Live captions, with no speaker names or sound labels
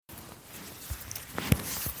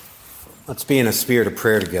Let's be in a spirit of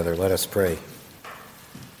prayer together. Let us pray.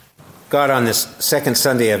 God, on this second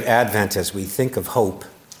Sunday of Advent, as we think of hope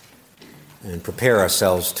and prepare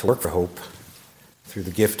ourselves to work for hope through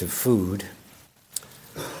the gift of food,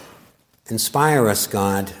 inspire us,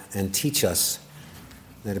 God, and teach us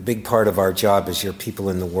that a big part of our job as your people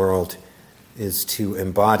in the world is to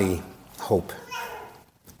embody hope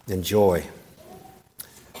and joy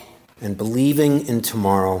and believing in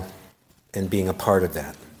tomorrow and being a part of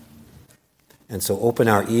that. And so open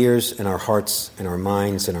our ears and our hearts and our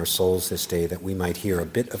minds and our souls this day that we might hear a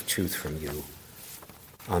bit of truth from you.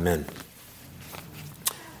 Amen.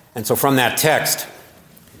 And so from that text,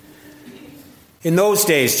 in those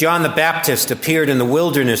days, John the Baptist appeared in the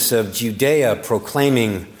wilderness of Judea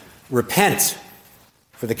proclaiming, "Repent,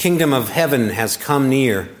 for the kingdom of heaven has come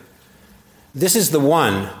near. This is the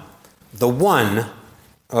one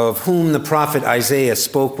of whom the prophet Isaiah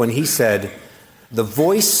spoke when he said, the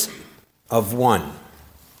voice of one,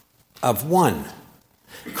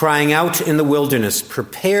 crying out in the wilderness,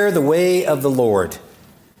 prepare the way of the Lord,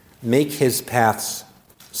 make his paths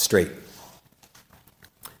straight."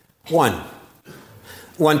 One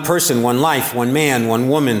person, one life, one man, one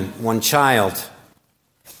woman, one child.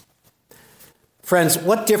 Friends,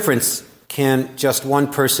 what difference can just one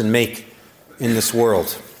person make in this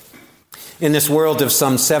world? In this world of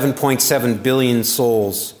some 7.7 billion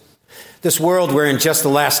souls. This world where in just the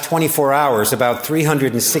last 24 hours, about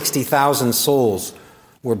 360,000 souls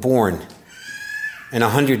were born and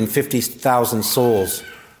 150,000 souls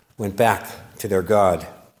went back to their God.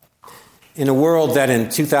 In a world that in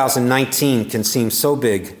 2019 can seem so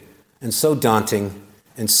big and so daunting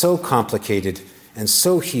and so complicated and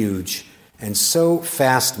so huge and so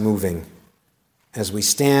fast-moving as we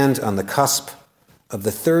stand on the cusp of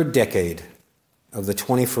the third decade of the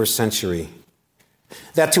 21st century,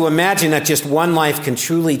 that to imagine that just one life can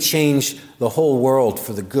truly change the whole world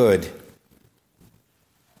for the good,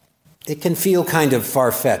 it can feel kind of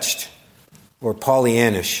far-fetched or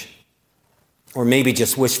Pollyannish or maybe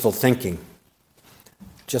just wishful thinking.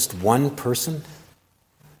 Just one person?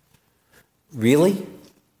 Really?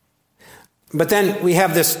 But then we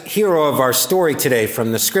have this hero of our story today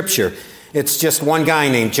from the scripture. It's just one guy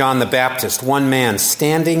named John the Baptist, one man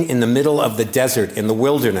standing in the middle of the desert in the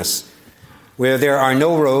wilderness, where there are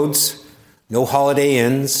no roads, no Holiday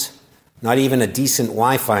Inns, not even a decent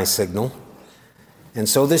Wi-Fi signal. And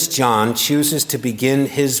so this John chooses to begin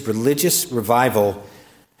his religious revival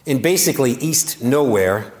in basically East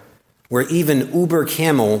Nowhere, where even Uber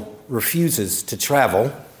Camel refuses to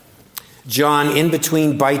travel. John, in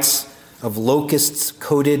between bites of locusts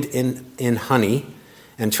coated in honey,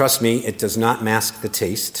 and trust me, it does not mask the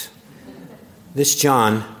taste. This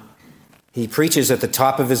John, he preaches at the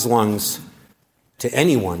top of his lungs to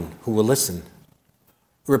anyone who will listen.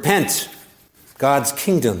 Repent, God's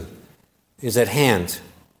kingdom is at hand.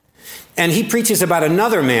 And he preaches about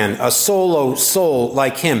another man, a solo soul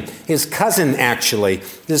like him, his cousin actually,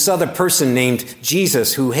 this other person named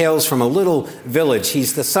Jesus who hails from a little village.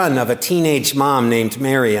 He's the son of a teenage mom named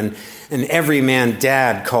Mary and an everyman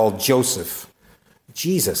dad called Joseph.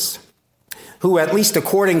 Jesus, who at least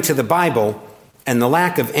according to the Bible and the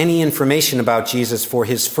lack of any information about Jesus for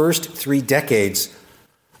his first 3 decades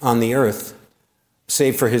on the earth,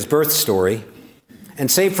 save for his birth story, and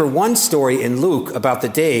save for one story in Luke about the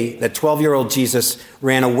day that 12-year-old Jesus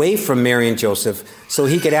ran away from Mary and Joseph so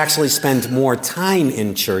he could actually spend more time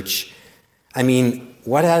in church. I mean,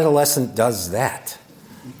 what adolescent does that?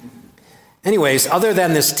 Anyways, other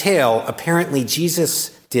than this tale, apparently Jesus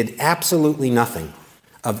did absolutely nothing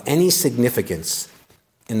of any significance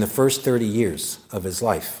in the first 30 years of his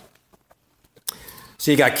life.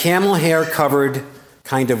 So you got camel hair covered,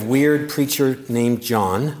 kind of weird preacher named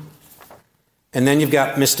John. And then you've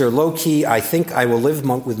got Mr. Low-Key, I think I will live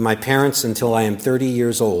with my parents until I am 30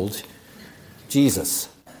 years old, Jesus.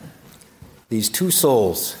 These two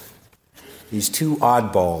souls, these two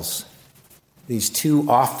oddballs, these two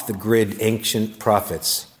off-the-grid ancient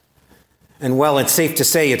prophets. And well, it's safe to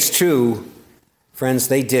say it's true, friends,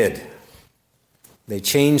 they did. They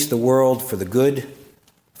changed the world for the good,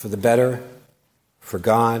 for the better, for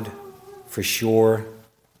God, for sure,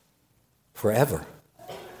 forever.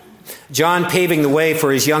 John paving the way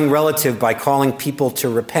for his young relative by calling people to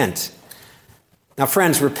repent. Now,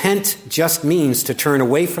 friends, repent just means to turn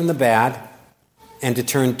away from the bad and to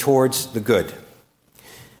turn towards the good.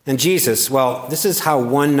 And Jesus, well, this is how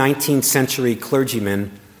one 19th century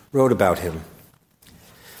clergyman wrote about him.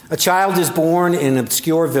 A child is born in an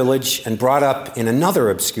obscure village and brought up in another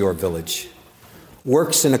obscure village,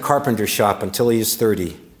 works in a carpenter shop until he is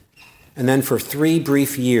 30, and then for 3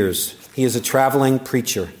 brief years he is a traveling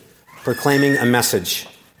preacher proclaiming a message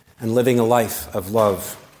and living a life of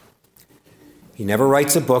love. He never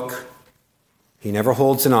writes a book. He never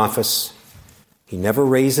holds an office. He never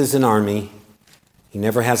raises an army. He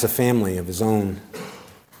never has a family of his own.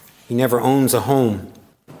 He never owns a home.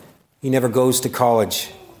 He never goes to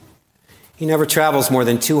college. He never travels more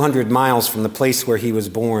than 200 miles from the place where he was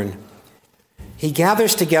born. He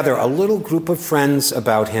gathers together a little group of friends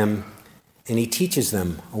about him, and he teaches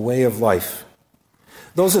them a way of life.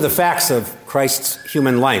 Those are the facts of Christ's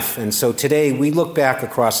human life. And so today we look back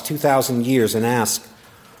across 2,000 years and ask,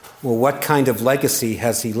 well, what kind of legacy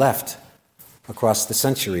has he left across the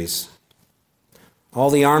centuries? All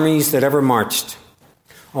the armies that ever marched,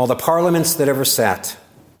 all the parliaments that ever sat,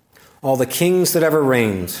 all the kings that ever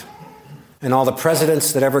reigned, and all the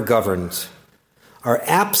presidents that ever governed are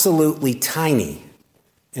absolutely tiny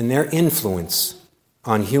in their influence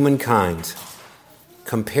on humankind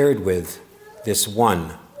compared with this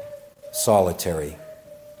one solitary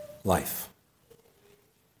life.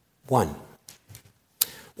 One.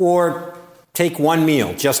 Or take one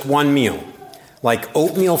meal, just one meal, like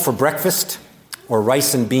oatmeal for breakfast or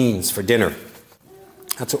rice and beans for dinner.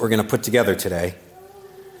 That's what we're going to put together today.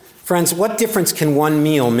 Friends, what difference can one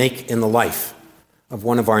meal make in the life of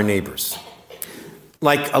one of our neighbors?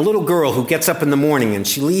 Like a little girl who gets up in the morning and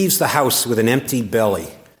she leaves the house with an empty belly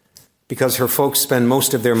because her folks spend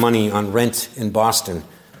most of their money on rent in Boston,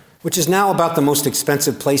 which is now about the most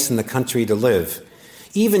expensive place in the country to live,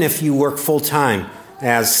 even if you work full-time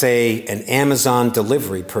as, say, an Amazon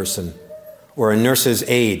delivery person or a nurse's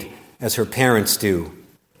aide, as her parents do.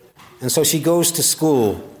 And so she goes to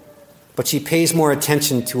school, but she pays more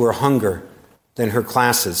attention to her hunger than her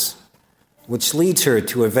classes, which leads her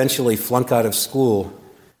to eventually flunk out of school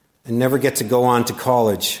and never get to go on to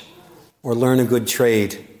college or learn a good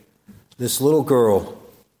trade. This little girl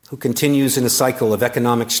who continues in a cycle of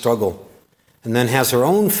economic struggle and then has her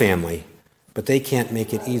own family, but they can't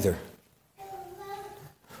make it either.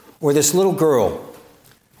 Or this little girl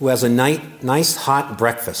who has a nice hot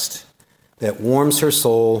breakfast that warms her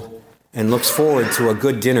soul and looks forward to a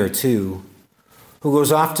good dinner too, who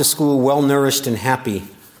goes off to school well-nourished and happy,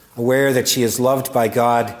 aware that she is loved by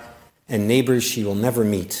God and neighbors she will never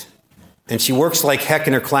meet. And she works like heck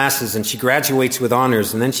in her classes, and she graduates with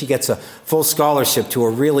honors, and then she gets a full scholarship to a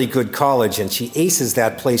really good college, and she aces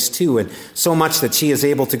that place too, and so much that she is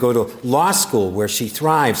able to go to law school where she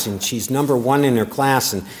thrives, and she's number one in her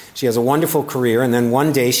class, and she has a wonderful career, and then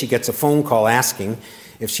one day she gets a phone call asking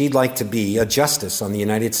if she'd like to be a justice on the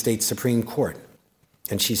United States Supreme Court.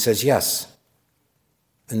 And she says yes.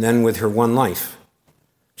 And then with her one life,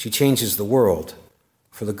 she changes the world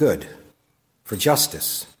for the good, for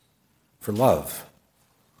justice, for love,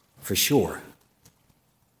 for sure,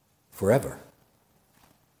 forever.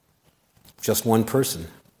 Just one person.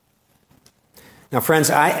 Now,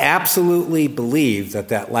 friends, I absolutely believe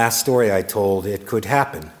that last story I told, it could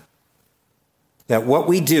happen. That what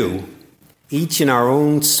we do, each in our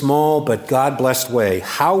own small but God-blessed way,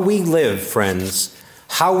 how we live, friends,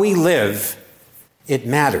 how we live, it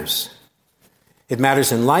matters. It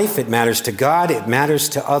matters in life, it matters to God, it matters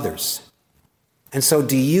to others. And so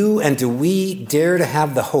do you and do we dare to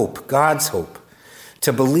have the hope, God's hope,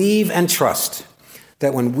 to believe and trust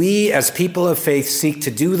that when we as people of faith seek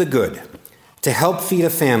to do the good, to help feed a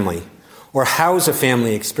family, or house a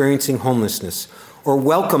family experiencing homelessness, or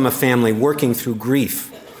welcome a family working through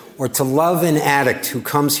grief, or to love an addict who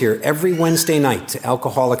comes here every Wednesday night to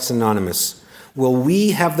Alcoholics Anonymous, will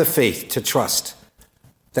we have the faith to trust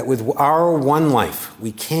that with our one life,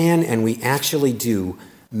 we can and we actually do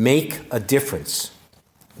make a difference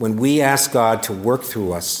when we ask God to work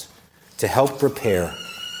through us to help repair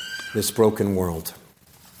this broken world.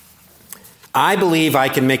 I believe I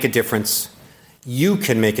can make a difference. You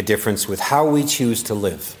can make a difference with how we choose to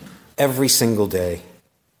live every single day.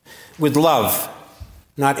 With love,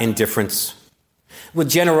 not indifference. With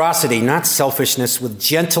generosity, not selfishness. With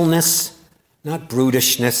gentleness, not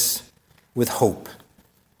brutishness. With hope,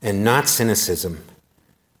 and not cynicism.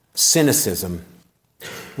 Cynicism,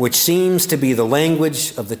 which seems to be the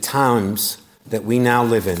language of the times that we now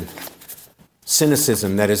live in.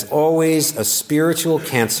 Cynicism that is always a spiritual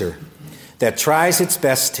cancer that tries its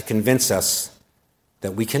best to convince us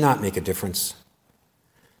that we cannot make a difference,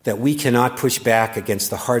 that we cannot push back against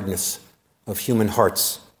the hardness of human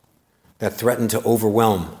hearts that threaten to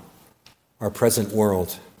overwhelm our present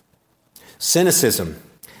world. Cynicism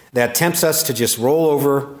that tempts us to just roll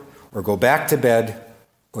over or go back to bed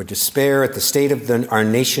or despair at the state of our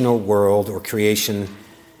nation or world or creation,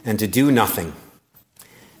 and to do nothing.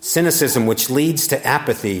 Cynicism which leads to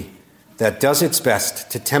apathy that does its best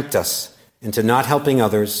to tempt us into not helping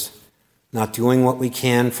others not doing what we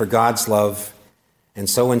can for God's love, and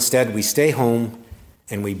so instead we stay home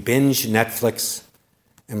and we binge Netflix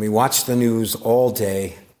and we watch the news all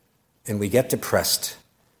day and we get depressed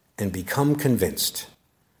and become convinced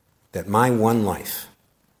that my one life,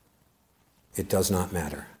 it does not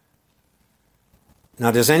matter.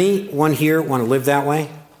 Now, does anyone here want to live that way?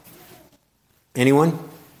 Anyone?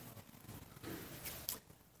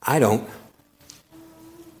 I don't.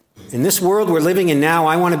 In this world we're living in now,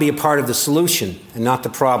 I want to be a part of the solution and not the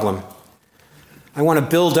problem. I want to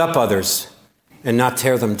build up others and not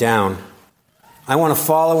tear them down. I want to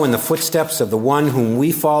follow in the footsteps of the one whom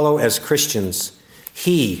we follow as Christians,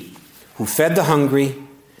 he who fed the hungry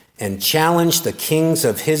and challenged the kings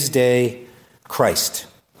of his day, Christ,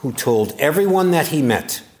 who told everyone that he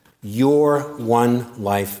met, your one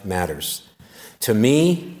life matters. To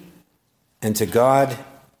me and to God,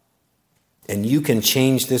 and you can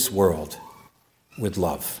change this world with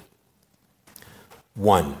love.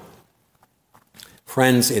 1.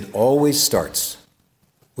 Friends, it always starts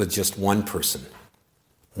with just one person,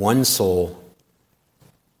 one soul,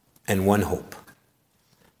 and one hope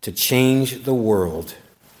to change the world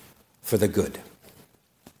for the good.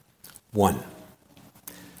 1.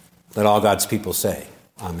 Let all God's people say,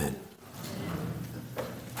 Amen.